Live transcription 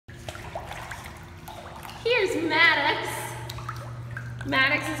Here's Maddox.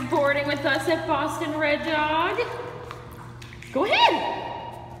 Maddox is boarding with us at Boston Red Dog. Go ahead.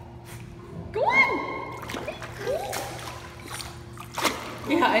 Go on.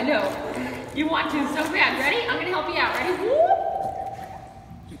 Yeah, I know. You want to so bad. Ready? I'm going to help you out. Ready? Woo!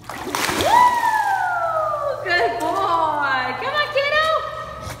 Woo! Good boy. Come on, kiddo.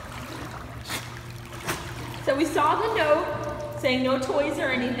 So we saw the note saying no toys or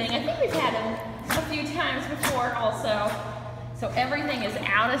anything. I think we've had them a few times before also. So everything is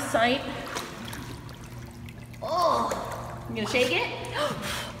out of sight. Oh, I'm gonna shake it.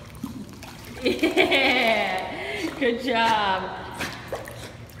 Yeah, good job.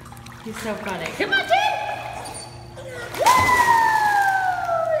 He's so funny. Come on, kid. Woo!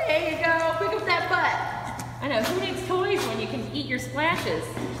 There you go. Pick up that butt. I know, who needs toys when you can eat your splashes?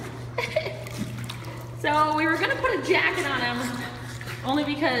 So we were gonna put a jacket on him, only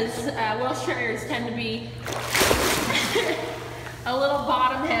because Welsh Terriers tend to be a little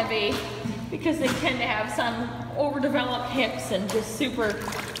bottom heavy because they tend to have some overdeveloped hips and just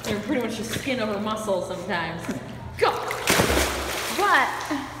they're pretty much just skin over muscle sometimes. Go! But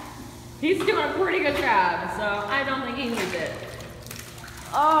he's doing a pretty good job, so I don't think he needs it.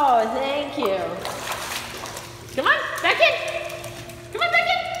 Oh, thank you. Come on, back in. Come on, back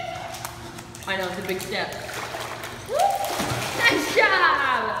in. I know, it's a big step. Woo! Nice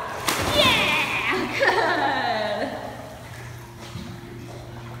job! Yeah! Good!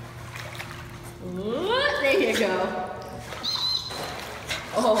 Ooh, there you go.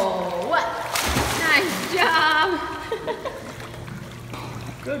 Oh, what? Nice job!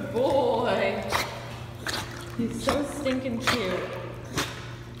 Good boy. He's so stinking cute.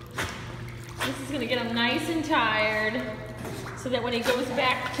 This is gonna get him nice and tired so that when he goes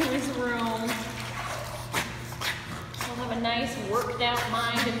back to his room, he'll have a nice worked out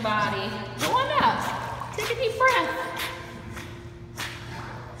mind and body. Go on up. Take a deep breath.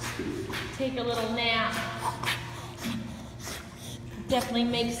 Take a little nap. Definitely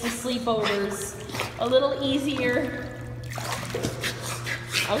makes the sleepovers a little easier.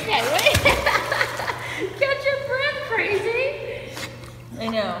 Okay, wait. Catch your breath, crazy. I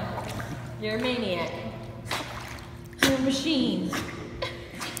know. You're a maniac. You're a machine.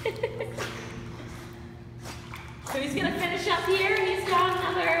 So he's gonna finish up here. He's got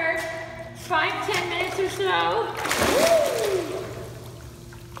another 5-10 minutes or so. Woo!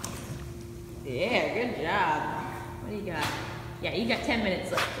 Yeah, good job. What do you got? Yeah, you got 10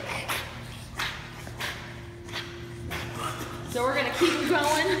 minutes left. So we're gonna keep him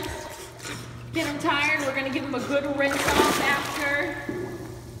going. Get him tired. We're gonna give him a good rinse off after.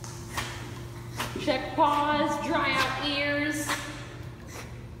 Check paws, dry out ears.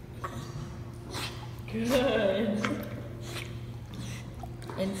 Good.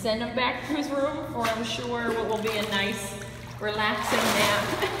 And send him back to his room for, I'm sure, what will be a nice, relaxing nap.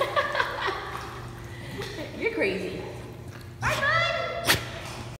 You're crazy.